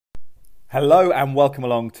Hello and welcome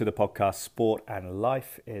along to the podcast Sport and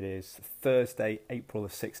Life. It is Thursday, April the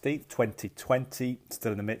 16th, 2020.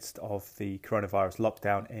 Still in the midst of the coronavirus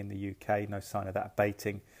lockdown in the UK. No sign of that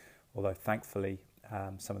abating, although thankfully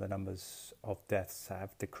some of the numbers of deaths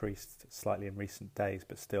have decreased slightly in recent days,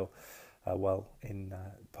 but still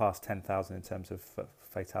past 10,000 in terms of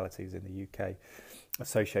fatalities in the UK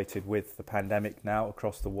associated with the pandemic now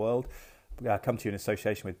across the world. Come to you in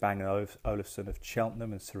association with Bang & Olufsen of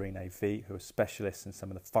Cheltenham and Serene AV, who are specialists in some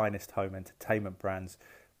of the finest home entertainment brands,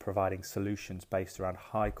 providing solutions based around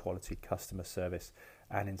high-quality customer service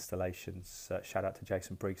and installations. Shout out to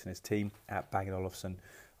Jason Briggs and his team at Bang & Olufsen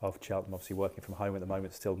of Cheltenham, obviously working from home at the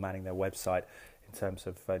moment, still manning their website in terms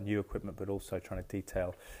of new equipment, but also trying to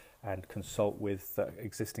detail and consult with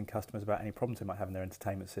existing customers about any problems they might have in their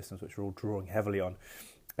entertainment systems, which we're all drawing heavily on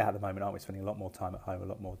at the moment, aren't we? Spending a lot more time at home, a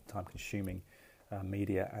lot more time consuming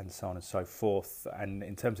media and so on and so forth. And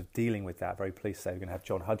in terms of dealing with that, very pleased to say we're going to have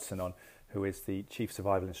John Hudson on, who is the Chief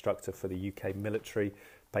Survival Instructor for the UK military,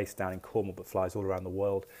 based down in Cornwall but flies all around the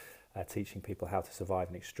world, teaching people how to survive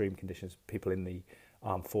in extreme conditions, people in the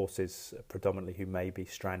armed forces predominantly who may be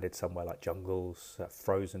stranded somewhere like jungles,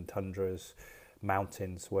 frozen tundras,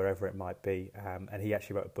 mountains, wherever it might be. And he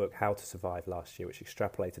actually wrote a book, How to Survive, last year, which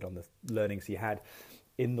extrapolated on the learnings he had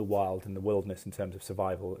in the wild, in the wilderness, in terms of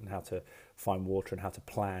survival and how to find water and how to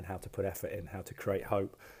plan, how to put effort in, how to create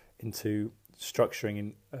hope, into structuring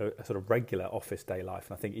in a sort of regular office day life.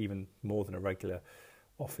 And I think even more than a regular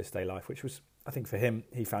office day life, which was, I think for him,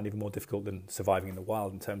 he found even more difficult than surviving in the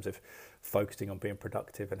wild in terms of focusing on being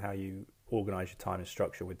productive and how you organise your time and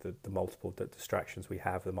structure with the multiple distractions we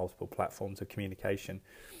have, the multiple platforms of communication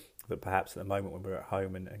that perhaps at the moment when we're at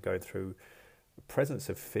home and going through the presence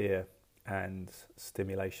of fear and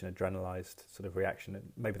stimulation, adrenalized sort of reaction, and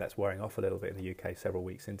maybe that's wearing off a little bit in the UK several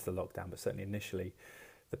weeks into the lockdown, but certainly initially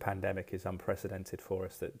the pandemic is unprecedented for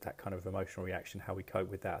us. That kind of emotional reaction, how we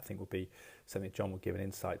cope with that, I think will be something John will give an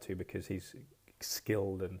insight to, because he's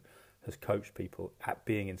skilled and has coached people at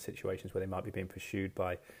being in situations where they might be being pursued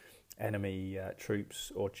by enemy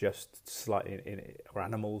troops or just slightly or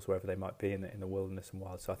animals, wherever they might be in the wilderness and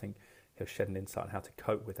wild. So I think he'll shed an insight on how to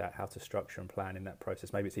cope with that, how to structure and plan in that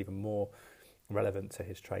process. Maybe it's even more relevant to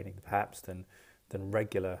his training perhaps than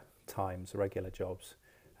regular times, regular jobs.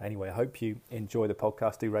 Anyway, I hope you enjoy the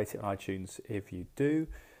podcast. Do rate it on iTunes if you do.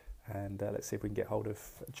 And let's see if we can get hold of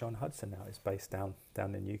John Hudson now. He's based down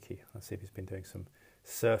in Newquay. Let's see if he's been doing some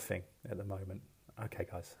surfing at the moment. Okay,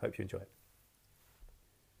 guys, hope you enjoy it.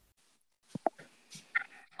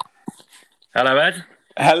 Hello, Ed.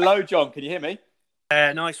 Hello, John. Can you hear me?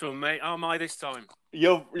 Nice one, mate. How am I this time?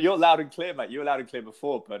 You're loud and clear, mate. You were loud and clear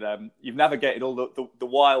before, but you've navigated all the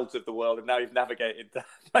wilds of the world, and now you've navigated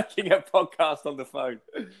making a podcast on the phone.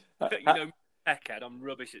 Tech, Ed. I'm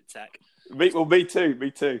rubbish at tech. Me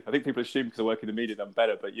too. I think people assume because I work in the media that I'm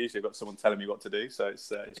better, but usually I've got someone telling me what to do, so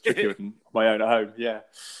it's trickier than my own at home. Yeah.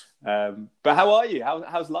 But how are you?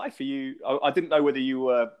 How's life? Are you? I didn't know whether you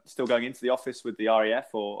were still going into the office with the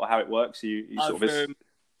RAF or how it works. You sort of.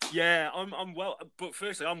 Yeah, I'm well. But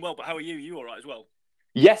firstly, I'm well. But how are you? You all right as well?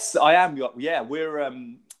 Yes, I am. Yeah, we're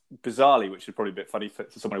bizarrely, which is probably a bit funny for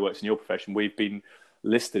someone who works in your profession. We've been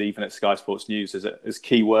listed even at Sky Sports News as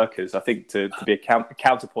key workers. I think to be a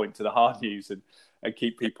counterpoint to the hard news and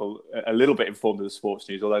keep people a little bit informed of the sports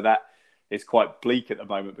news. Although that is quite bleak at the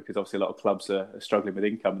moment because obviously a lot of clubs are struggling with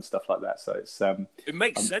income and stuff like that. So it's it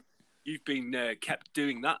makes sense. You've been kept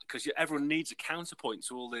doing that because everyone needs a counterpoint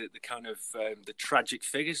to all the kind of the tragic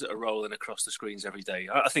figures that are rolling across the screens every day.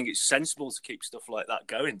 I think it's sensible to keep stuff like that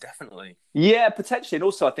going, definitely. Yeah, potentially. And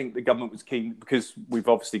also I think the government was keen because we've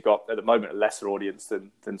obviously got, at the moment, a lesser audience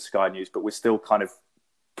than Sky News, but we're still kind of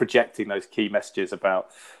projecting those key messages about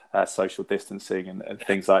social distancing and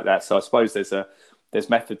things like that. So I suppose there's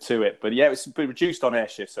method to it. But yeah, it's been reduced on air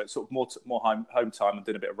shift, so it's sort of more home time. I'm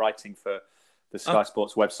doing a bit of writing for the Sky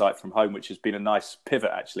Sports website from home, which has been a nice pivot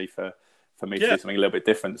actually for me to do something a little bit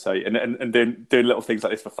different. So and doing little things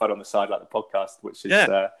like this for fun on the side, like the podcast, which is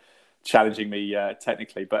challenging me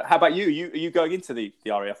technically. But how about you? Are you going into the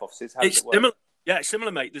RAF offices? How does it work? Similar. Yeah, it's similar,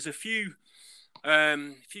 mate. There's a few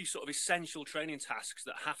sort of essential training tasks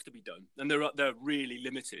that have to be done, and they're really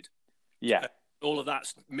limited. Yeah. All of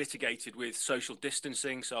that's mitigated with social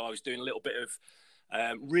distancing. So I was doing a little bit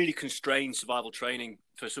of really constrained survival training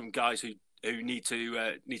for some guys who need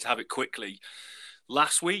to have it quickly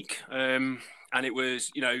last week. And it was,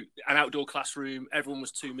 an outdoor classroom. Everyone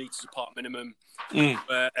was 2 meters apart minimum.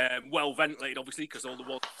 Well ventilated, obviously, because all the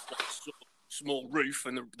walls small roof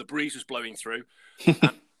and the breeze was blowing through.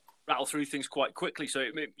 rattle through things quite quickly. So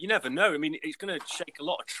you never know. I mean, it's going to shake a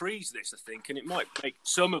lot of trees, this, I think, and it might make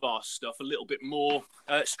some of our stuff a little bit more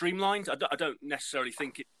streamlined. I don't necessarily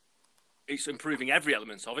think it's improving every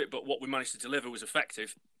element of it, but what we managed to deliver was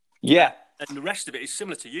effective. Yeah. And the rest of it is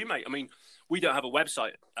similar to you, mate. I mean, we don't have a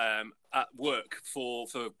website at work for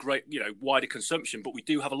great, wider consumption, but we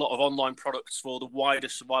do have a lot of online products for the wider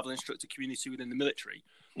survival instructor community within the military.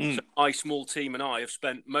 So my small team and I have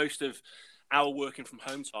spent most of our working from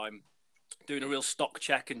home time doing a real stock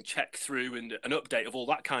check and check through and an update of all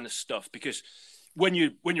that kind of stuff, because when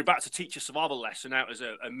you're about to teach a survival lesson out as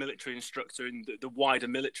a military instructor in the wider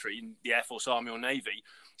military, in the Air Force, Army or Navy,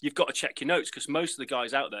 you've got to check your notes, because most of the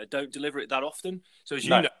guys out there don't deliver it that often. So as you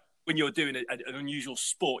know, when you're doing an unusual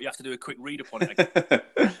sport, you have to do a quick read upon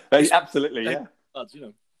it. Absolutely, yeah. Lads,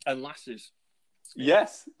 and lasses.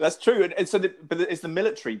 Yes, that's true. And so, but it's the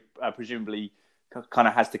military presumably kind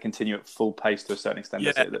of has to continue at full pace to a certain extent.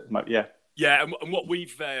 Yeah, yeah. And what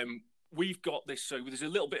we've got this. So there's a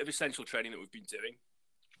little bit of essential training that we've been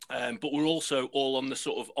doing, but we're also all on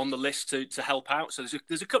the list to help out. So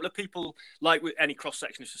there's a couple of people, like with any cross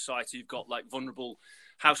section of society, you've got like vulnerable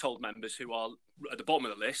household members who are at the bottom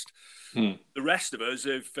of the list. The rest of us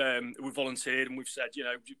have we've volunteered, and we've said,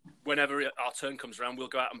 whenever our turn comes around, we'll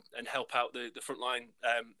go out and help out the frontline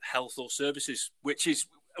health or services, which is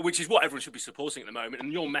what everyone should be supporting at the moment.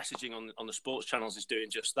 And your messaging on the sports channels is doing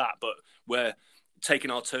just that. But we're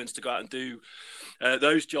taking our turns to go out and do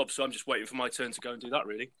those jobs. So I'm just waiting for my turn to go and do that,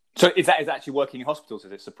 really. So is that actually working in hospitals?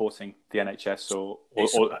 Is it supporting the NHS or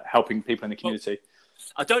helping people in the community?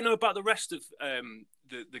 I don't know about the rest of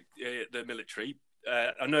the military.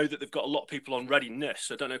 I know that they've got a lot of people on readiness.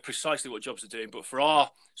 So I don't know precisely what jobs they're doing, but for our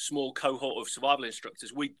small cohort of survival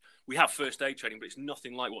instructors, we have first aid training, but it's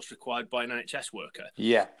nothing like what's required by an NHS worker.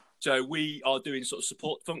 Yeah. So we are doing sort of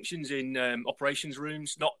support functions in operations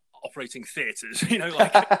rooms, not operating theatres,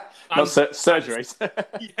 like not surgeries.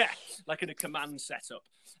 Yeah, like in a command setup.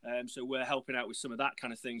 So we're helping out with some of that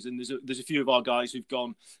kind of things, and there's a few of our guys who've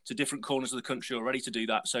gone to different corners of the country already to do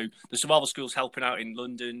that. So the survival school's helping out in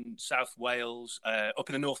London, South Wales, up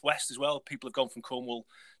in the northwest as well. People have gone from Cornwall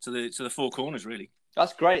to the four corners, really.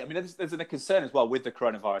 That's great. I mean, there's a concern as well with the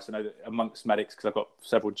coronavirus. I know that amongst medics, because I've got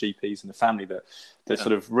several GPs in the family, that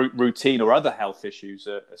sort of routine or other health issues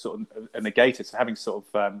are sort of negated. So having sort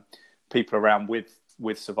of people around with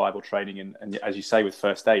survival training and as you say, with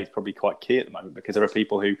first aid is probably quite key at the moment, because there are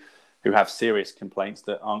people who have serious complaints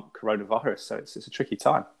that aren't coronavirus. So it's a tricky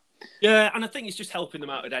time. Yeah, and I think it's just helping them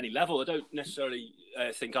out at any level. I don't necessarily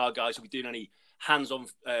think our guys will be doing any hands-on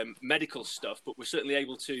medical stuff, but we're certainly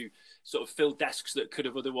able to sort of fill desks that could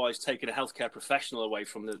have otherwise taken a healthcare professional away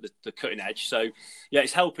from the cutting edge. So yeah,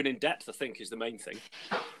 it's helping in depth, I think, is the main thing.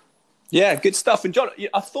 Yeah, good stuff. And John,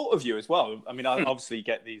 I thought of you as well. I mean, I obviously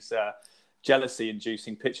get these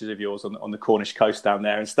jealousy-inducing pictures of yours on the Cornish coast down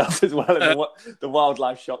there and stuff as well, and the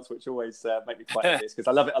wildlife shots, which always make me quite envious, because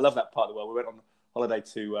I love it. I love that part of the world. We went on holiday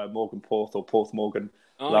to Morgan Porth or Porth Morgan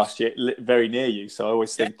last year, very near you. So I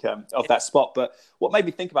always think of that spot. But what made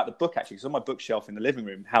me think about the book, actually, because on my bookshelf in the living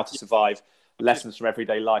room, How to Survive: Lessons from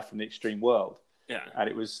Everyday Life from the Extreme World. Yeah, and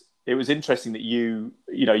it was interesting that you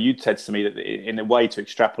said to me that in a way to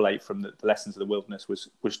extrapolate from the lessons of the wilderness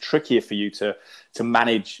was trickier for you to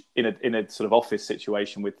manage in a sort of office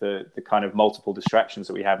situation with the kind of multiple distractions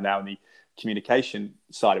that we have now in the communication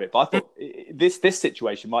side of it. But I thought this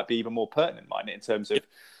situation might be even more pertinent, mightn't it, in terms of,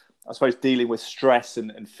 I suppose, dealing with stress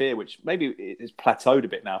and fear, which maybe is plateaued a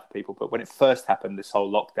bit now for people. But when it first happened, this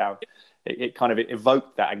whole lockdown, it kind of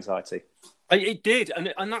evoked that anxiety. It did,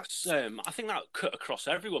 and that's I think that cut across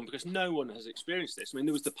everyone, because no one has experienced this. I mean,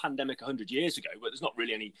 there was the pandemic 100 years ago, but there's not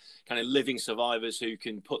really any kind of living survivors who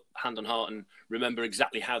can put hand on heart and remember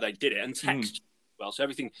exactly how they did it, and text well. So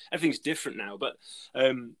everything's different now. But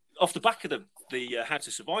off the back of the How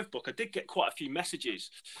to Survive book, I did get quite a few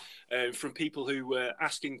messages from people who were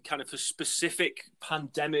asking kind of for specific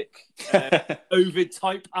pandemic COVID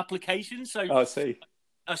type applications. So I see.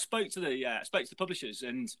 I spoke to the publishers,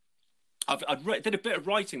 and I did a bit of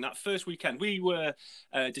writing that first weekend. We were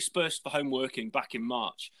dispersed for home working back in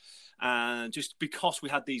March, and just because we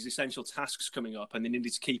had these essential tasks coming up, and they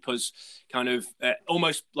needed to keep us kind of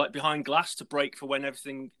almost like behind glass to break for when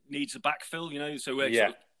everything needs a backfill, so we're sort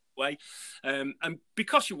of away. And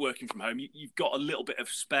because you're working from home, you've got a little bit of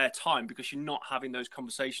spare time, because you're not having those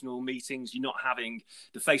conversational meetings, you're not having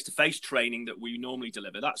the face-to-face training that we normally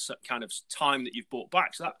deliver. That's kind of time that you've brought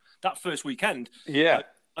back. So that first weekend,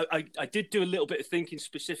 I did do a little bit of thinking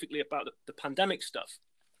specifically about the pandemic stuff.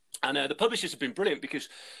 And the publishers have been brilliant, because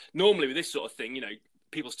normally with this sort of thing,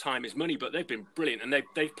 people's time is money, but they've been brilliant, and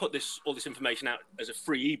they've put all this information out as a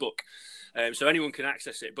free ebook, so anyone can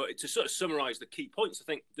access it. But to sort of summarise the key points, I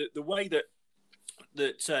think the way that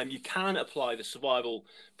you can apply the survival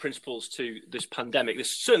principles to this pandemic,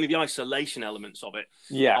 certainly the isolation elements of it,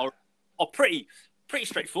 are pretty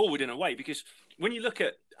straightforward in a way, because when you look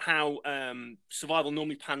at how survival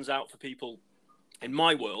normally pans out for people in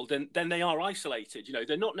my world, then they are isolated. You know,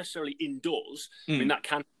 they're not necessarily indoors. I mean, that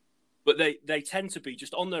can, but they tend to be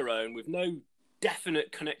just on their own with no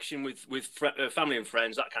definite connection with family and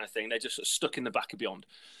friends, that kind of thing. They're just sort of stuck in the back of beyond.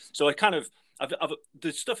 So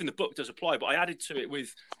the stuff in the book does apply, but I added to it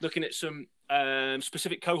with looking at some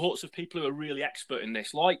specific cohorts of people who are really expert in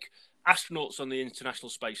this, like astronauts on the International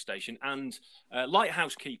Space Station and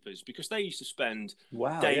lighthouse keepers, because they used to spend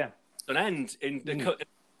days on end in the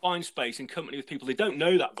confined space in company with people they don't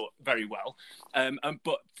know that very well,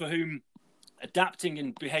 but for whom adapting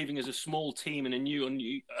and behaving as a small team in a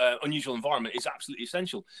new, unusual environment is absolutely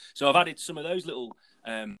essential. So I've added some of those little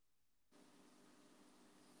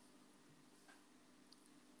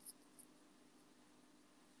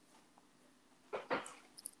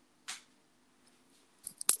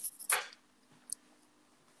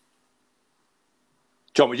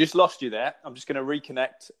John, we just lost you there. I'm just going to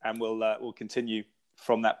reconnect, and we'll continue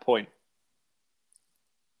from that point.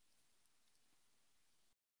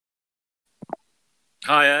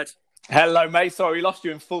 Hi, Ed. Hello, mate. Sorry, we lost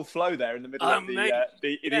you in full flow there in the middle of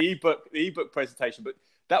the ebook presentation. But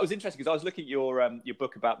that was interesting, because I was looking at your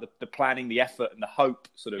book about the planning, the effort, and the hope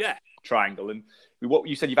sort of triangle. And what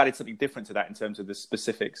you said, you've added something different to that in terms of the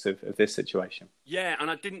specifics of this situation. Yeah, and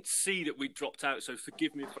I didn't see that we dropped out, so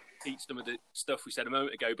forgive me if I repeat some of the stuff we said a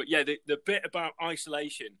moment ago. But yeah, the bit about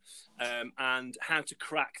isolation and how to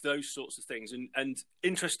crack those sorts of things. And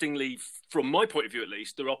interestingly, from my point of view at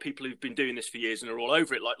least, there are people who've been doing this for years and are all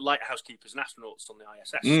over it, like lighthouse keepers and astronauts on the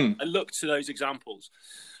ISS. I looked to those examples.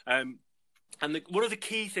 And one of the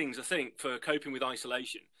key things, I think, for coping with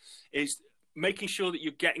isolation is making sure that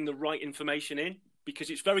you're getting the right information in,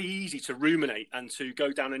 because it's very easy to ruminate and to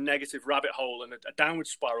go down a negative rabbit hole and a downward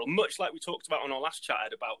spiral, much like we talked about on our last chat,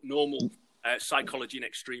 Ed, about normal psychology and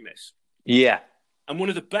extremists. Yeah. And one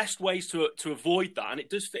of the best ways to avoid that, and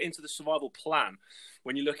it does fit into the survival plan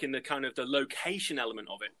when you look in the kind of the location element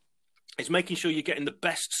of it, is making sure you're getting the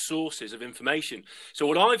best sources of information. So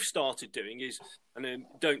what I've started doing is, and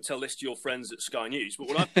don't tell this to your friends at Sky News, but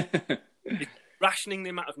what I've is rationing the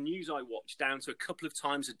amount of news I watch down to a couple of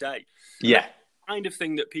times a day. Yeah. Kind of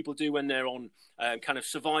thing that people do when they're on kind of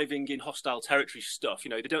surviving in hostile territory stuff. You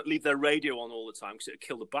know, they don't leave their radio on all the time because it'll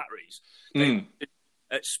kill the batteries. They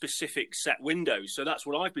at specific set windows. So that's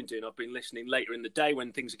what I've been doing. I've been listening later in the day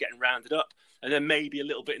when things are getting rounded up, and then maybe a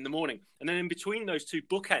little bit in the morning. And then in between those two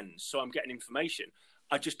bookends, so I'm getting information,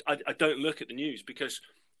 I don't look at the news, because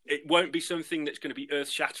it won't be something that's going to be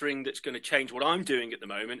earth-shattering, that's going to change what I'm doing at the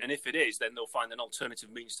moment. And if it is, then they'll find an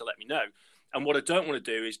alternative means to let me know. And what I don't want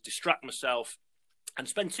to do is distract myself and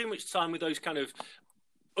spend too much time with those kind of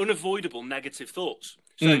unavoidable negative thoughts.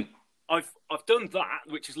 So I've done that,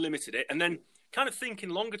 which has limited it. And then kind of thinking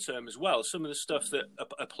longer term as well, some of the stuff that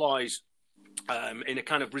applies in a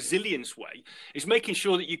kind of resilience way is making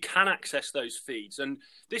sure that you can access those feeds. And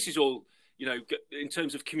this is all, you know, in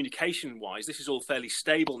terms of communication wise, this is all fairly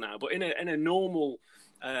stable now. But in a normal,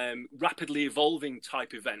 rapidly evolving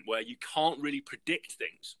type event where you can't really predict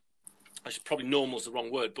things, probably normal is the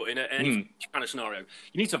wrong word, but in any kind of scenario,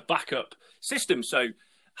 you need to backup systems. So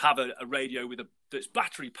have a radio that's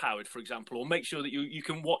battery powered, for example, or make sure that you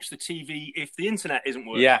can watch the TV if the internet isn't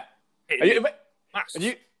working. Yeah.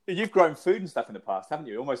 You've grown food and stuff in the past, haven't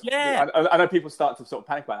you? Almost. Yeah. I know people start to sort of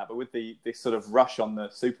panic about that, but with this sort of rush on the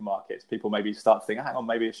supermarkets, people maybe start to think, hang on,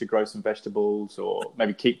 maybe I should grow some vegetables, or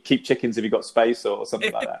maybe keep chickens if you've got space, or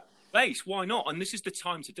something like that. Space, why not? And this is the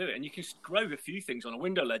time to do it. And you can grow a few things on a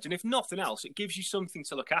window ledge, and if nothing else, it gives you something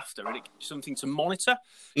to look after, and it gives you something to monitor.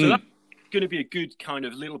 So that's going to be a good kind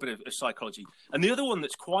of little bit of psychology. And the other one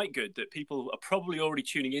that's quite good that people are probably already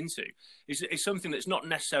tuning into is something that's not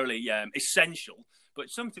necessarily essential, but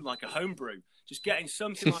something like a home brew. Just getting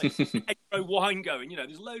something like hedgerow wine going. You know,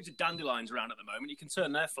 there's loads of dandelions around at the moment. You can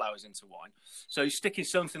turn their flowers into wine. So sticking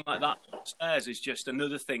something like that upstairs is just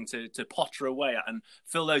another thing to potter away at and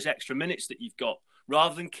fill those extra minutes that you've got,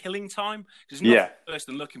 rather than killing time. Because it's not worse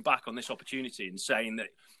than looking back on this opportunity and saying that,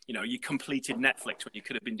 you know, you completed Netflix when you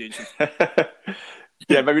could have been doing something.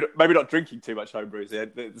 Yeah, maybe not drinking too much homebrew.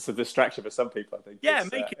 It's a distraction for some people, I think. Yeah,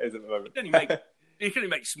 is at the moment. You can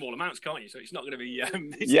only make small amounts, can't you? So it's not going to be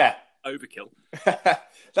overkill.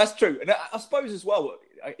 That's true. And I suppose as well,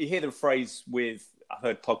 you hear the phrase with, I I've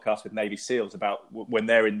heard podcasts with Navy SEALs about when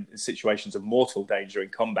they're in situations of mortal danger in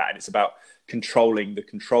combat, and it's about controlling the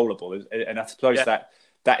controllable. And I suppose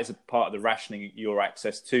that is a part of the rationing your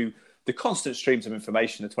access to the constant streams of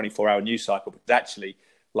information, the 24-hour news cycle. But actually,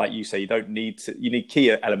 like you say, you need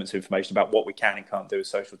key elements of information about what we can and can't do with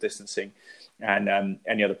social distancing and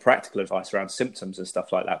any other practical advice around symptoms and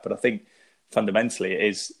stuff like that. But I think fundamentally it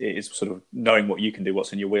is sort of knowing what you can do,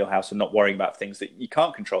 what's in your wheelhouse, and not worrying about things that you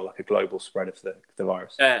can't control, like a global spread of the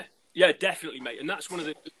virus. Yeah, definitely, mate. And that's one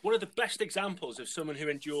of the best examples of someone who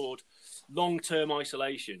endured long-term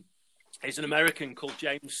isolation is an American called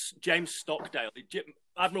James Stockdale,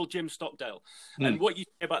 Admiral Jim Stockdale. And what you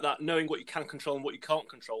say about that, knowing what you can control and what you can't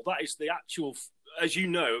control, that is the actual, as you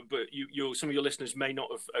know, but some of your listeners may not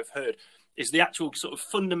have heard, is the actual sort of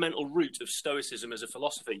fundamental root of Stoicism as a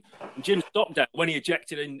philosophy. And Jim Stockdale, when he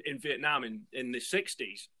ejected in Vietnam in the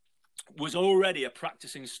 60s, was already a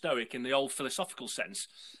practicing Stoic in the old philosophical sense.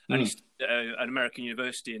 And he studied at an American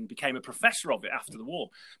university and became a professor of it after the war.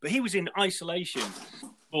 But he was in isolation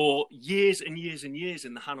for years and years and years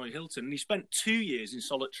in the Hanoi Hilton. And he spent 2 years in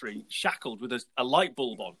solitary, shackled with a light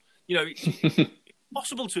bulb on. You know, it's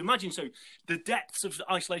possible to imagine. So the depths of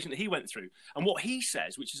isolation that he went through, and what he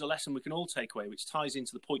says, which is a lesson we can all take away, which ties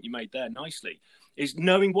into the point you made there nicely, is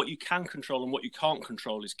knowing what you can control and what you can't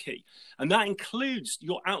control is key. And that includes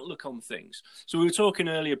your outlook on things. So we were talking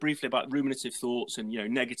earlier briefly about ruminative thoughts and,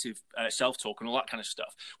 negative self-talk and all that kind of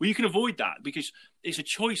stuff. Well, you can avoid that because it's a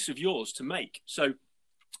choice of yours to make. So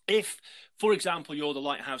if, for example, you're the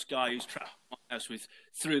lighthouse guy who's trapped in the lighthouse with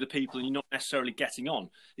 3 other people and you're not necessarily getting on,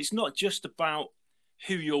 it's not just about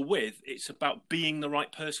who you're with, it's about being the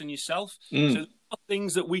right person yourself. So there are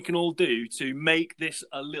things that we can all do to make this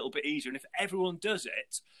a little bit easier. And if everyone does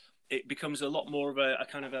it, it becomes a lot more of a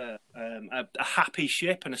kind of a happy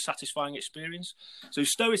ship and a satisfying experience. So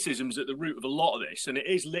Stoicism's at the root of a lot of this, and it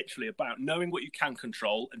is literally about knowing what you can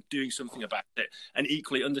control and doing something about it, and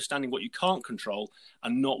equally understanding what you can't control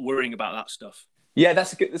and not worrying about that stuff. Yeah,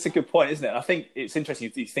 that's a good point, isn't it? I think it's interesting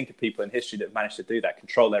if you think of people in history that have managed to do that,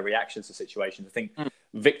 control their reactions to situations. I think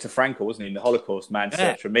Viktor Frankl, wasn't he, in the Holocaust, Man's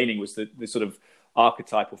Search for Meaning, was the sort of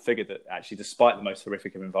archetypal figure that actually, despite the most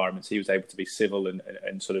horrific of environments, he was able to be civil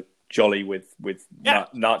and sort of jolly with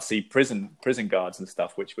Nazi prison guards and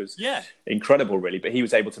stuff, which was incredible, really. But he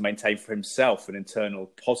was able to maintain for himself an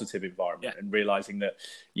internal positive environment and realizing that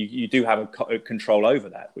you do have a control over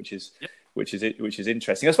that, which is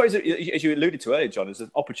interesting. I suppose, as you alluded to earlier, John, there's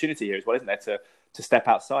an opportunity here as well, isn't there, to step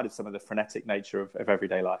outside of some of the frenetic nature of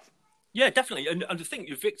everyday life. Yeah, definitely. And I think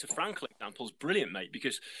your Viktor Frankl example is brilliant, mate,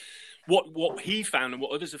 because what he found and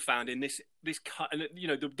what others have found in this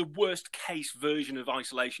the worst case version of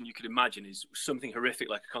isolation you could imagine is something horrific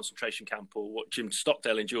like a concentration camp, or what Jim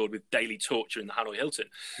Stockdale endured with daily torture in the Hanoi Hilton.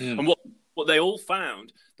 And what they all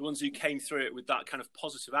found, the ones who came through it with that kind of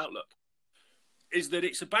positive outlook, is that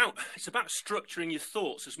it's about structuring your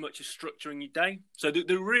thoughts as much as structuring your day. So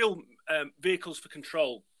the real vehicles for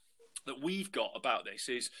control that we've got about this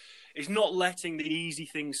is not letting the easy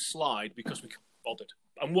things slide because we can't be bothered.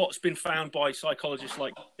 And what's been found by psychologists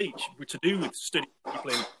like Beach to do with studying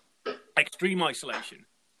people in extreme isolation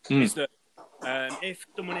is that if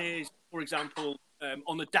someone is, for example,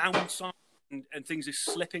 on the downside and things are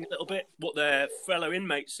slipping a little bit, what their fellow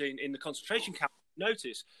inmates in the concentration camp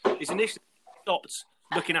notice is initially stopped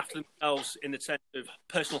looking after themselves in the sense of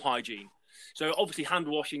personal hygiene. So obviously hand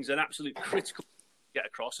washing is an absolute critical get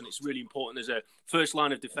across, and it's really important as a first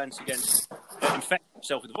line of defense against infecting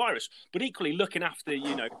yourself with the virus, but equally looking after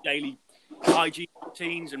daily hygiene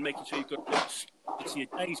routines and making sure you've got good to your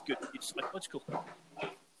days, good to your psychological.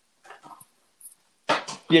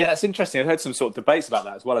 Yeah, that's interesting. I've heard some sort of debates about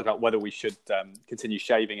that as well, about whether we should continue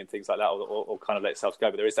shaving and things like that, or kind of let ourselves go.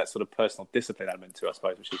 But there is that sort of personal discipline element to it, I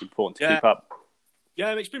suppose, which is important to keep up.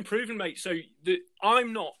 Yeah, it's been proven, mate. So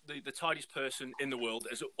I'm not the tidiest person in the world,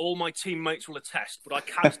 as all my teammates will attest, but I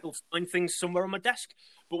can still find things somewhere on my desk.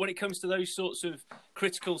 But when it comes to those sorts of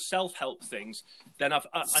critical self-help things, then I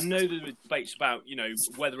know there are debates about,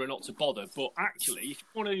 whether or not to bother. But actually, if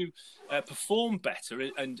you want to perform better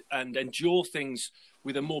and endure things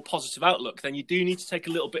with a more positive outlook, then you do need to take a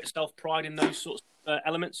little bit of self-pride in those sorts of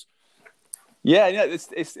elements. Yeah,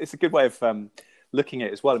 it's a good way of looking at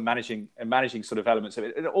it as well, and managing sort of elements of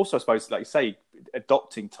it. And also, I suppose, like you say,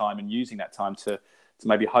 adopting time and using that time to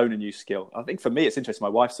maybe hone a new skill. I think for me, it's interesting. My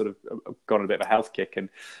wife's sort of gone on a bit of a health kick, and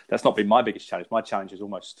that's not been my biggest challenge. My challenge is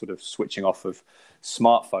almost sort of switching off of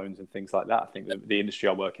smartphones and things like that. I think the industry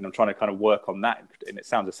I work in, I'm trying to kind of work on that. And it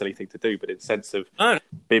sounds a silly thing to do, but in the sense of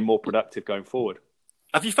being more productive going forward.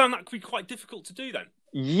 Have you found that could be quite difficult to do then?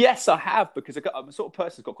 Yes, I have, because I'm a sort of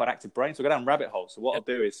person who's got quite an active brain, so I go down rabbit holes. So what I'll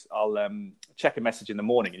do is I'll check a message in the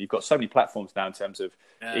morning, and you've got so many platforms now in terms of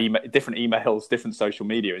different emails, different social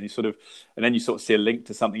media, and then you sort of see a link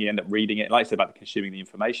to something, you end up reading it. Like I said about consuming the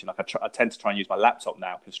information, like I tend to try and use my laptop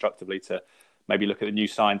now constructively to maybe look at a New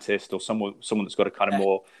Scientist or someone that's got a kind of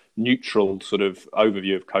more neutral sort of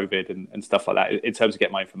overview of COVID and stuff like that in terms of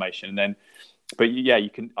getting my information. And then, but yeah,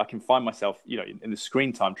 I can find myself, in the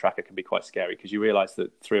screen time tracker can be quite scary, because you realize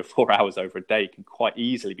that 3 or 4 hours over a day can quite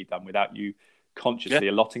easily be done without you consciously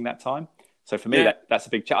allotting that time. So for me, that's a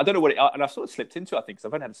big challenge. I don't know and I've sort of slipped into it, I think, because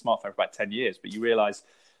I've only had a smartphone for about 10 years, but you realize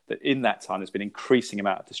that in that time, there's been increasing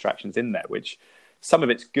amount of distractions in there, which some of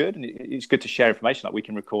it's good, and it's good to share information. Like we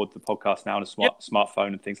can record the podcast now on a smartphone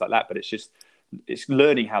and things like that, but it's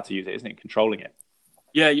learning how to use it, isn't it? Controlling it.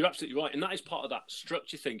 Yeah, you're absolutely right. And that is part of that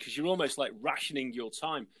structure thing, because you're almost like rationing your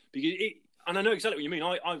time. And I know exactly what you mean.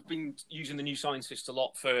 I've been using the New Scientist a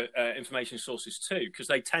lot for information sources too, because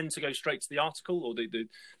they tend to go straight to the article or the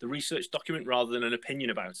research document rather than an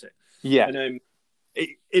opinion about it. Yeah. And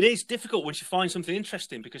it is difficult once you find something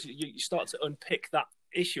interesting, because you start to unpick that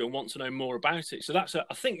issue and want to know more about it. So that's,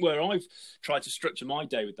 I think, where I've tried to structure my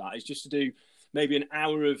day with that, is just to do maybe an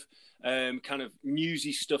hour of kind of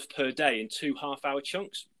newsy stuff per day in 2 half-hour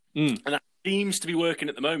chunks. And that seems to be working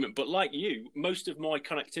at the moment. But like you, most of my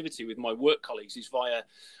connectivity with my work colleagues is via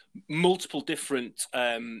multiple different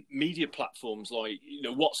media platforms. Like,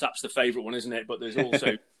 WhatsApp's the favourite one, isn't it? But there's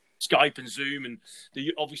also Skype and Zoom, and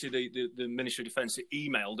obviously the Ministry of Defence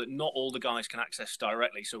email that not all the guys can access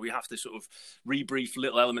directly. So we have to sort of rebrief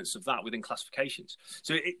little elements of that within classifications.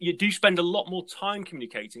 So you do spend a lot more time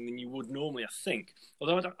communicating than you would normally, I think.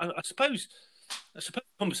 Although I suppose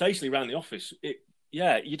conversationally around the office,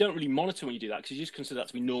 you don't really monitor when you do that, because you just consider that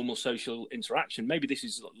to be normal social interaction. Maybe this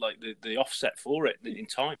is like the offset for it in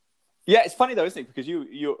time. Yeah, it's funny though, isn't it? Because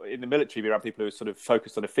you're in the military, you're around people who are sort of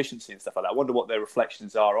focused on efficiency and stuff like that. I wonder what their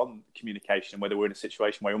reflections are on communication, and whether we're in a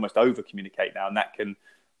situation where you almost over-communicate now, and that can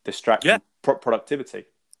distract from productivity.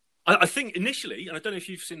 I think initially, and I don't know if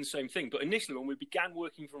you've seen the same thing, but initially when we began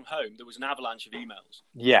working from home, there was an avalanche of emails.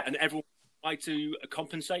 Yeah. And everyone tried to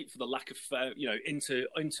compensate for the lack of,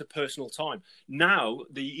 interpersonal time. Now,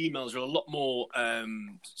 the emails are a lot more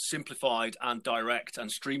simplified and direct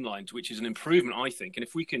and streamlined, which is an improvement, I think. And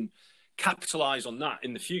if we can capitalize on that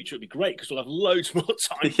in the future, it'd be great, because we'll have loads more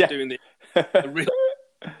time for doing the real.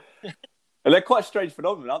 And they're quite a strange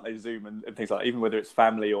phenomenon, aren't they? Zoom and things like that, even whether it's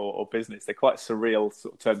family or business, they're quite surreal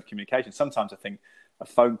sort of terms of communication. Sometimes I think a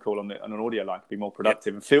phone call on an audio line can be more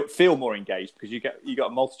productive and feel more engaged, because you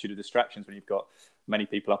got a multitude of distractions when you've got many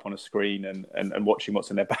people up on a screen and watching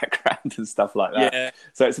what's in their background and stuff like that. Yeah.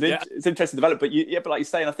 So it's interesting development. But like you're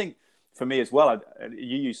saying, I think for me as well,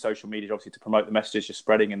 you use social media obviously to promote the messages you're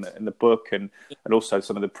spreading in the book, and also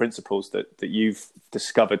some of the principles that you've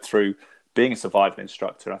discovered through being a survival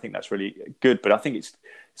instructor. I think that's really good. But I think it's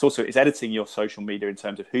also editing your social media in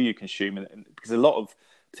terms of who you consume, and because a lot of,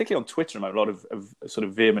 particularly on Twitter, a lot of sort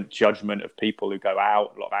of vehement judgment of people who go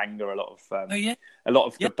out, a lot of anger, a lot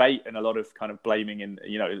of debate, and a lot of kind of blaming, and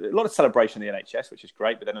a lot of celebration of the NHS, which is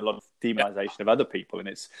great, but then a lot of demonisation of other people, and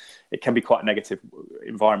it can be quite a negative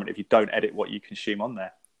environment if you don't edit what you consume on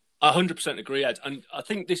there. 100% agree, Ed. And I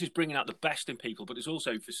think this is bringing out the best in people, but it's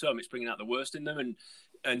also, for some, it's bringing out the worst in them.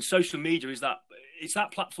 And social media is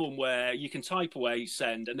that platform where you can type away,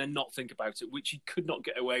 send, and then not think about it, which you could not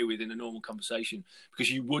get away with in a normal conversation,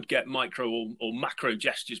 because you would get micro or macro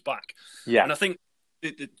gestures back. Yeah. And I think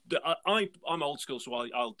I'm old school, so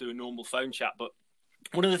I'll do a normal phone chat, but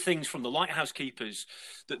one of the things from the lighthouse keepers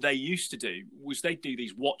that they used to do was they'd do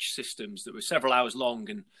these watch systems that were several hours long,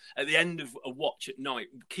 and at the end of a watch at night,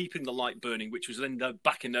 keeping the light burning, which was then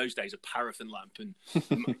back in those days a paraffin lamp and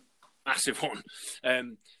massive one.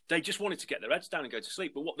 They just wanted to get their heads down and go to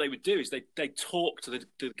sleep. But what they would do is they'd talk to the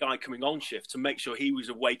guy coming on shift to make sure he was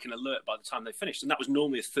awake and alert by the time they finished. And that was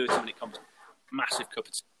normally a 30-minute conversation, massive cup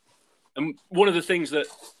of tea. And one of the things that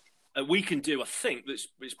we can do, I think,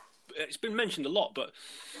 it's been mentioned a lot, but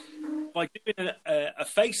by doing a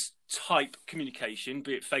face type communication,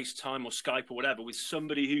 be it FaceTime or Skype or whatever, with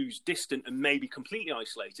somebody who's distant and maybe completely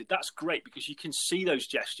isolated, that's great, because you can see those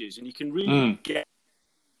gestures and you can really get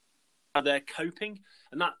how they're coping.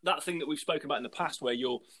 And that thing that we've spoken about in the past, where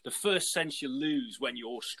the first sense you lose when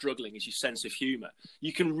you're struggling is your sense of humour.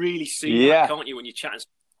 You can really see that, can't you, when you're chatting?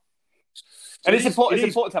 So and it's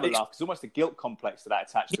important to have a laugh, because there's almost a guilt complex to that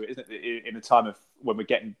attached to it, isn't it? In a time of when we're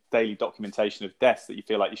getting daily documentation of deaths, that you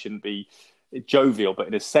feel like you shouldn't be jovial, but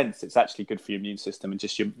in a sense, it's actually good for your immune system and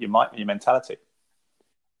just your mentality.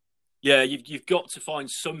 Yeah, you've got to find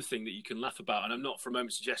something that you can laugh about, and I'm not for a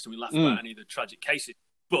moment suggesting we laugh about any of the tragic cases,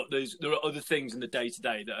 but there are other things in the day to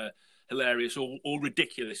day that are hilarious or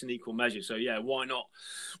ridiculous in equal measure. So yeah, why not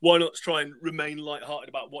try and remain lighthearted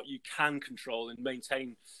about what you can control and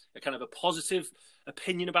maintain a kind of a positive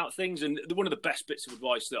opinion about things. And one of the best bits of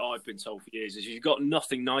advice that I've been told for years is, you've got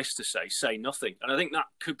nothing nice to say nothing. And I think that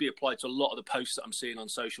could be applied to a lot of the posts that I'm seeing on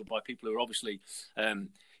social by people who are obviously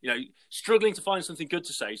struggling to find something good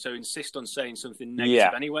to say, so insist on saying something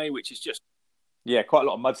negative anyway, which is just quite a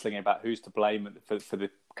lot of mudslinging about who's to blame for the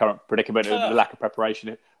current predicament and the lack of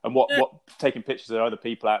preparation, and what taking pictures of other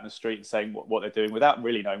people out in the street and saying what they're doing without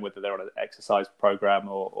really knowing whether they're on an exercise program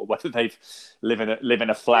or whether they live in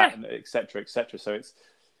a flat, and et cetera, et cetera. So it's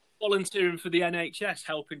volunteering for the NHS,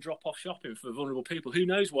 helping drop off shopping for vulnerable people. Who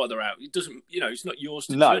knows why they're out? It doesn't, it's not yours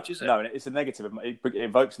to judge, is it? No, and it's a negative. It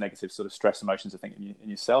evokes negative sort of stress emotions, I think, in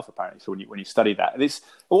yourself, apparently. So when you study that, and it's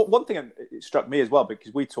one thing it struck me as well,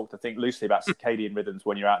 because we talked, I think, loosely about circadian rhythms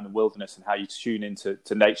when you're out in the wilderness and how you tune into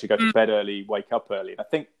nature, go to bed early, wake up early. And I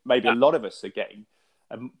think maybe a lot of us are getting,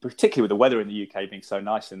 particularly with the weather in the UK being so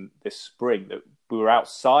nice in this spring, that we were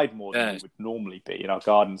outside more than we would normally be in our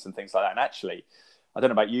gardens and things like that. And actually, I don't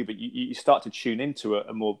know about you, but you start to tune into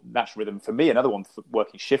a more natural rhythm. For me, another one for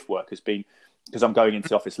working shift work has been, because I'm going into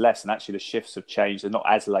the office less, and actually the shifts have changed. They're not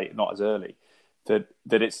as late, not as early. That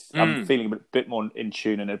it's I'm feeling a bit more in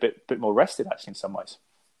tune and a bit more rested, actually, in some ways.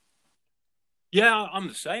 Yeah, I'm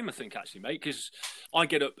the same, I think, actually, mate, because I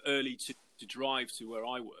get up early to drive to where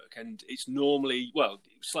I work, and it's normally,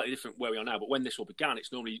 slightly different where we are now, but when this all began,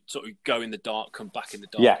 it's normally sort of go in the dark, come back in the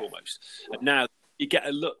dark almost. And now you get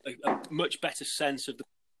a much better sense of the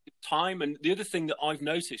time. And the other thing that I've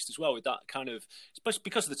noticed as well with that kind of, especially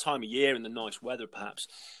because of the time of year and the nice weather, perhaps,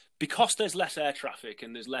 because there's less air traffic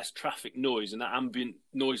and there's less traffic noise and that ambient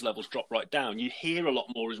noise levels drop right down, you hear a lot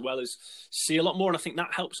more as well as see a lot more. And I think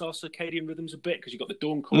that helps our circadian rhythms a bit, because you've got the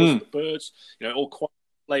dawn calls of the birds, all quiet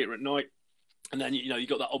later at night. And then, you've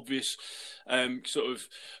got that obvious sort of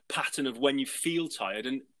pattern of when you feel tired.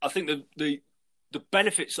 And I think the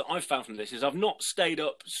benefits that I've found from this is I've not stayed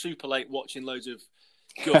up super late watching loads of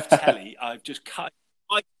guff telly. I've just I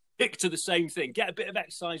stick to the same thing. Get a bit of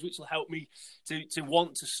exercise, which will help me to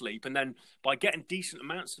want to sleep. And then by getting decent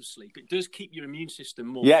amounts of sleep, it does keep your immune system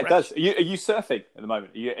more fresh. It does. Are you surfing at the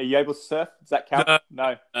moment? Are you able to surf? Does that count?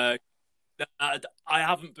 No. I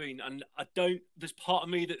haven't been, and I don't. There's part of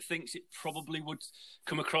me that thinks it probably would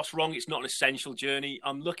come across wrong. It's not an essential journey.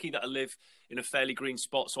 I'm lucky that I live in a fairly green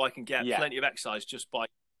spot, so I can get plenty of exercise just by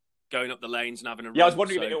going up the lanes and having a run. I was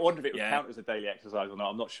wondering if it would count as a daily exercise or not.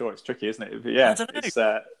 I'm not sure. It's tricky, isn't it? But I don't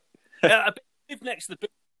know. I live next to the beach.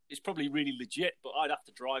 It's probably really legit, but I'd have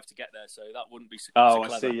to drive to get there, so that wouldn't be so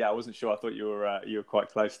clever. I see. Yeah, I wasn't sure. I thought you were quite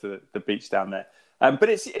close to the beach down there. But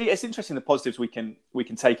it's interesting the positives we can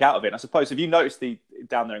take out of it. And I suppose, have you noticed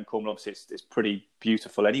down there in Cornwall? Obviously, it's pretty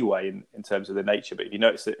beautiful anyway in terms of the nature. But have you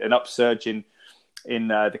noticed an upsurge in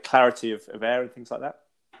the clarity of air and things like that?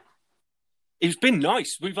 It's been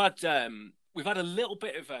nice. We've had a little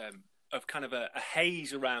bit of kind of a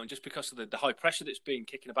haze around, just because of the high pressure that's been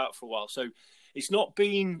kicking about for a while. So it's not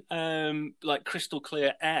been like crystal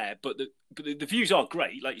clear air, but the views are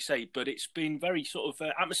great, like you say. But it's been very sort of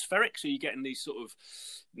atmospheric. So you're getting these sort of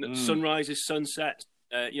sunrises, sunsets.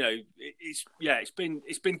 It's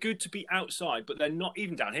been good to be outside, but they're not,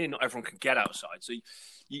 even down here, not everyone can get outside. So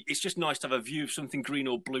it's just nice to have a view of something green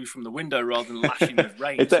or blue from the window rather than lashing with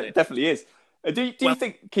rain. It definitely is. Do you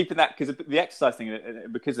think keeping that, because the exercise thing,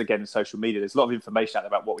 because again, social media, there's a lot of information out there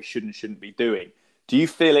about what we should and shouldn't be doing. Do you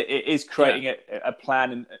feel it is creating a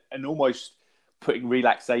plan and almost putting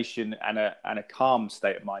relaxation and a calm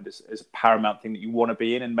state of mind as a paramount thing that you want to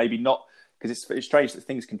be in, and maybe not, because it's strange that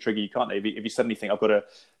things can trigger you, can't they? If you suddenly think, I've got to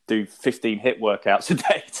do 15 HIIT workouts a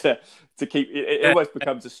day to keep it almost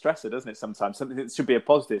becomes a stressor, doesn't it? Sometimes something that should be a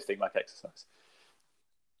positive thing like exercise.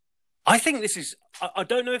 I think this is, I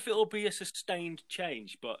don't know if it'll be a sustained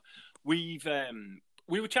change, but we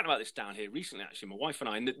were chatting about this down here recently, actually, my wife and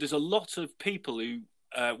I, and there's a lot of people who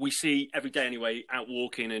we see every day anyway, out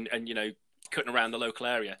walking and cutting around the local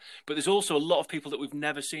area. But there's also a lot of people that we've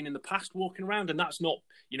never seen in the past walking around, and that's not,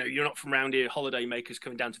 you're not from around here, holiday makers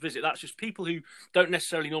coming down to visit. That's just people who don't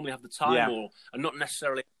necessarily normally have the time or are not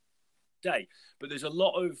necessarily day. But there's a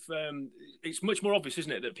lot of it's much more obvious,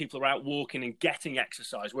 isn't it, that people are out walking and getting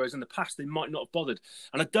exercise, whereas in the past they might not have bothered.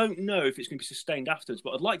 And I don't know if it's going to be sustained afterwards,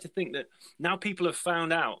 but I'd like to think that now people have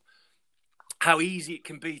found out how easy it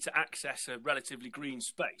can be to access a relatively green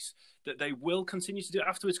space, that they will continue to do it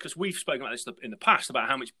afterwards, because we've spoken about this in the past, about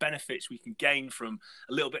how much benefits we can gain from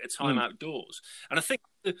a little bit of time outdoors. And I think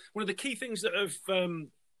one of the key things that have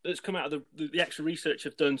that's come out of the extra research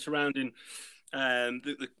I've done surrounding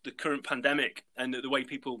the current pandemic and the way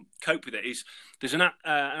people cope with it is there's an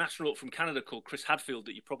astronaut from Canada called Chris Hadfield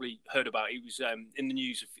that you probably heard about. He was in the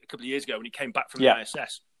news a couple of years ago when he came back from the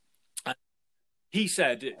ISS. He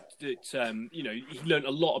said that he learned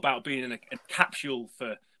a lot about being in a capsule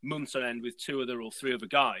for months on end with 2 or 3 other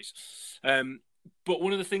guys. But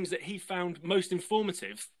one of the things that he found most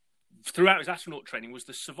informative throughout his astronaut training was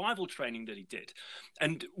the survival training that he did.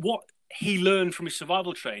 And what he learned from his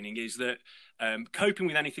survival training is that coping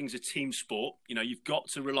with anything is a team sport. You've got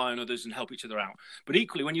to rely on others and help each other out. But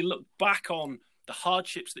equally, when you look back on the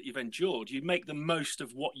hardships that you've endured, you make the most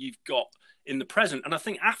of what you've got in the present. And I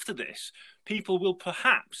think after this, people will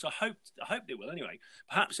perhaps, I hope they will anyway,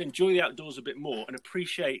 perhaps enjoy the outdoors a bit more and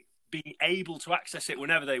appreciate being able to access it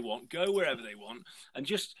whenever they want, go wherever they want, and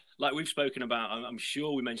just like we've spoken about, I'm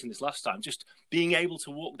sure we mentioned this last time, just being able to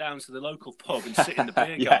walk down to the local pub and sit in the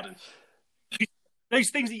beer garden. Those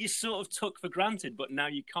things that you sort of took for granted, but now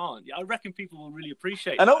you can't. I reckon people will really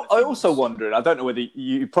appreciate it. And I also wonder, and I don't know whether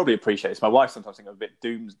you probably appreciate this. My wife sometimes thinks I'm a bit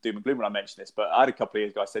doom and gloom when I mention this, but I had a couple of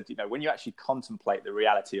years ago, I said, when you actually contemplate the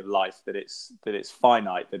reality of life, that it's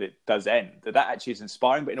finite, that it does end, that actually is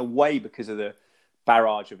inspiring, but in a way because of the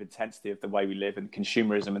barrage of intensity of the way we live and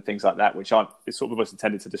consumerism and things like that, which it's sort of almost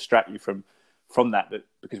intended to distract you from that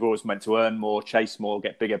because we're always meant to earn more, chase more,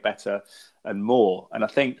 get bigger, better, and more. And I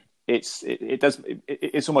think it's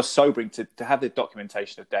almost sobering to have the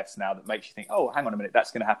documentation of deaths now that makes you think, oh, hang on a minute,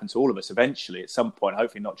 that's going to happen to all of us eventually at some point,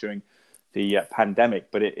 hopefully not during the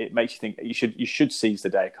pandemic, but it makes you think you should seize the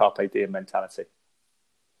day, carpe diem mentality.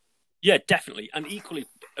 Yeah, definitely. And equally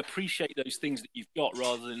appreciate those things that you've got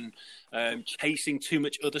rather than chasing too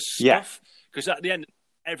much other stuff. Because at the end,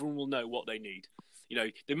 everyone will know what they need.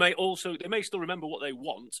 They may still remember what they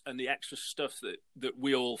want and the extra stuff that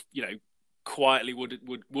we all, quietly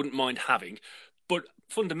wouldn't mind having. But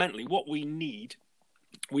fundamentally, what we need,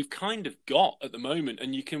 we've kind of got at the moment.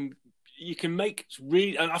 And you can make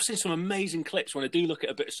really, and I've seen some amazing clips when I do look at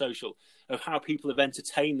a bit of social of how people have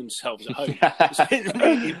entertained themselves at home. It's been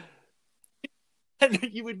really, and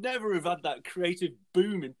you would never have had that creative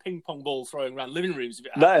boom in ping pong ball throwing around living rooms if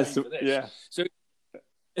it hadn't been for this.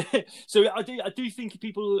 Yeah. So I do think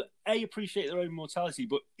people appreciate their own mortality,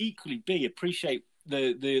 but equally appreciate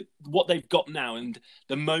the what they've got now and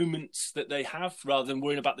the moments that they have, rather than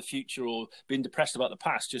worrying about the future or being depressed about the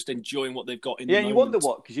past. Just enjoying what they've got in the moment. You wonder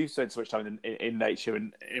what, because you've spent so much time in nature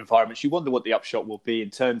and environments, you wonder what the upshot will be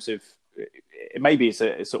in terms of. Maybe it's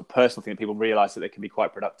a sort of personal thing that people realise that they can be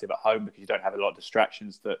quite productive at home because you don't have a lot of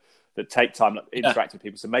distractions that take time interacting with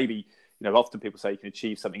people. So maybe, often people say you can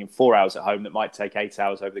achieve something in 4 hours at home that might take 8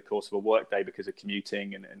 hours over the course of a work day because of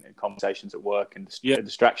commuting and conversations at work and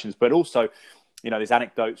distractions. But also, there's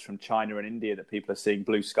anecdotes from China and India that people are seeing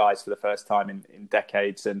blue skies for the first time in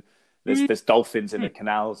decades, and there's dolphins in the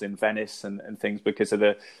canals in Venice and things because of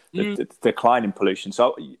the decline in pollution.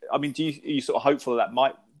 So, I mean, are you sort of hopeful that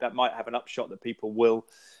might have an upshot, that people will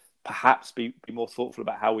perhaps be more thoughtful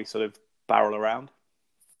about how we sort of barrel around?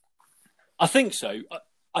 I think so.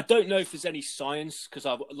 I don't know if there's any science, because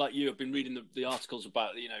I've been reading the articles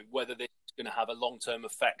about whether this is going to have a long-term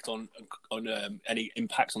effect on any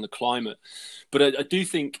impacts on the climate. But I do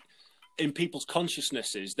think in people's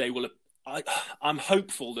consciousnesses, they will. I'm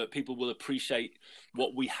hopeful that people will appreciate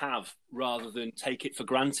what we have rather than take it for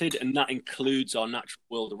granted, and that includes our natural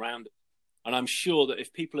world around us. And I'm sure that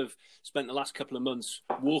if people have spent the last couple of months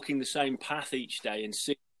walking the same path each day and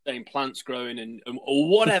seeing the same plants growing or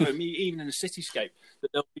whatever, even in a cityscape,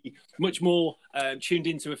 that they'll be much more tuned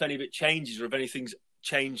into if any of it changes or if anything's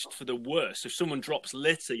changed for the worse. If someone drops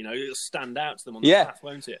litter, it'll stand out to them on the path,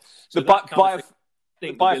 won't it? So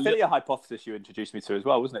the biophilia hypothesis you introduced me to as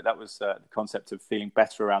well, wasn't it? That was the concept of feeling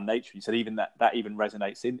better around nature. You said even that even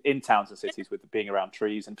resonates in towns and cities with being around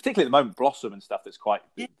trees, and particularly at the moment, blossom and stuff that's quite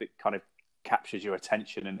that kind of captures your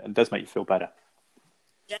attention and does make you feel better.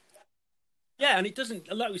 Yeah, and it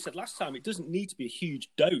doesn't, like we said last time, it doesn't need to be a huge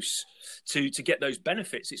dose to get those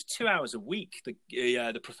benefits. It's 2 hours a week,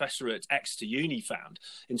 the professor at Exeter Uni found,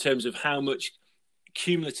 in terms of how much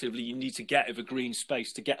cumulatively you need to get of a green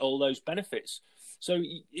space to get all those benefits. So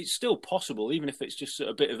it's still possible, even if it's just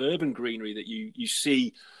a bit of urban greenery that you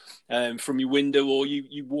see from your window or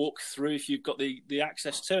you walk through if you've got the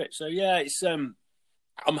access to it. So yeah, it's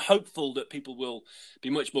I'm hopeful that people will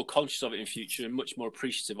be much more conscious of it in future and much more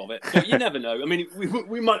appreciative of it. But you never know. I mean,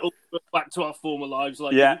 we might all go back to our former lives,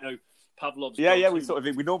 like Pavlov's. We normalise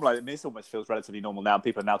it. I mean, this almost feels relatively normal now.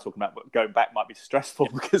 People are now talking about going back might be stressful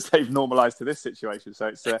because they've normalised to this situation. So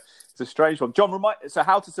it's a strange one. John, so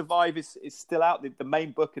How to Survive is still out. The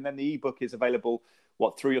main book, and then the ebook is available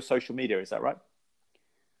through your social media, is that right?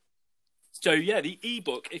 So yeah, the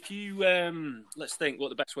ebook. If you let's think what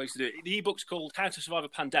the best ways to do it. The ebook's called "How to Survive a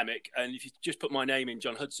Pandemic," and if you just put my name in,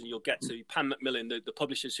 John Hudson, you'll get to Pan Macmillan, the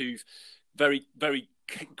publishers who've very, very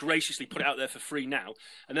graciously put it out there for free now.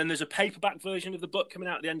 And then there's a paperback version of the book coming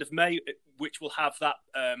out at the end of May, which will have that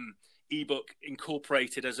ebook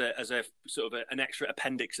incorporated as a sort of an extra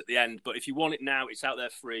appendix at the end. But if you want it now, it's out there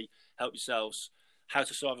free. Help yourselves. How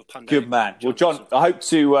to Survive a Pandemic. Good man. Well, John, I hope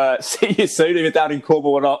to see you soon. If you're down in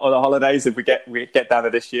Cornwall on the holidays, if we get down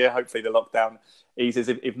there this year, hopefully the lockdown eases.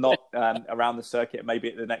 If not, around the circuit, maybe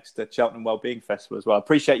at the next Cheltenham Wellbeing Festival as well. I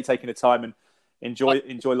appreciate you taking the time and enjoy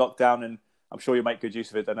lockdown, and I'm sure you'll make good use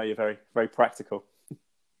of it. I know you're very, very practical.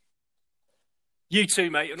 You too,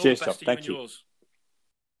 mate. And cheers, all the best John. to you and yours.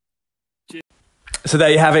 So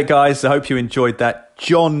there you have it, guys. I hope you enjoyed that.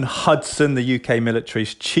 John Hudson, the UK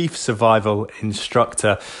military's chief survival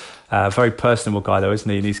instructor. Very personable guy, though, isn't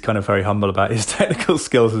he? And he's kind of very humble about his technical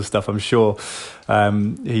skills and stuff. I'm sure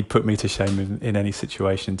he'd put me to shame in any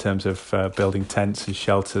situation in terms of building tents and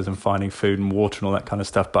shelters and finding food and water and all that kind of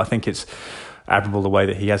stuff. But I think it's admirable the way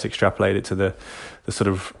that he has extrapolated to the sort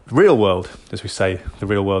of real world, as we say, the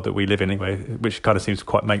real world that we live in anyway, which kind of seems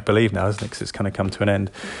quite make-believe now, isn't it? Because it's kind of come to an end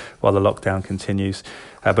while the lockdown continues.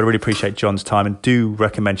 But I really appreciate John's time and do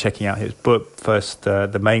recommend checking out his book first,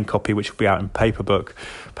 the main copy, which will be out in paperback,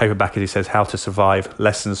 as he says, How to Survive,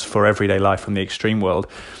 Lessons for Everyday Life from the Extreme World.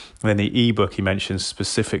 And then the ebook he mentions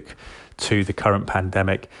specific to the current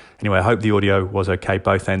pandemic. Anyway, I hope the audio was okay,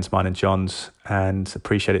 both ends, mine and John's, and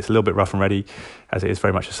appreciate it. It's a little bit rough and ready, as it is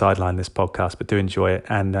very much a sideline, this podcast, but do enjoy it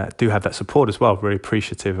and do have that support as well. Really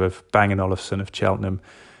appreciative of Bang & Olufsen of Cheltenham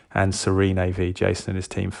and Serene AV, Jason and his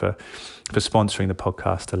team for sponsoring the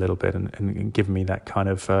podcast a little bit and giving me that kind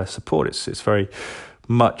of support. It's very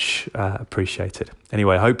much appreciated.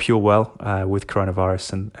 Anyway, I hope you're well with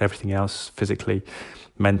coronavirus and everything else, physically,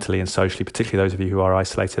 mentally and socially, particularly those of you who are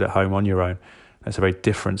isolated at home on your own. It's a very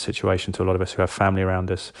different situation to a lot of us who have family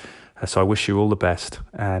around us. So I wish you all the best.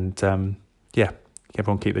 And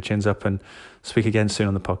everyone keep their chins up and speak again soon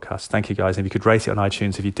on the podcast. Thank you, guys. And if you could rate it on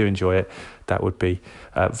iTunes, if you do enjoy it, that would be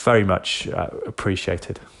very much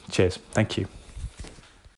appreciated. Cheers. Thank you.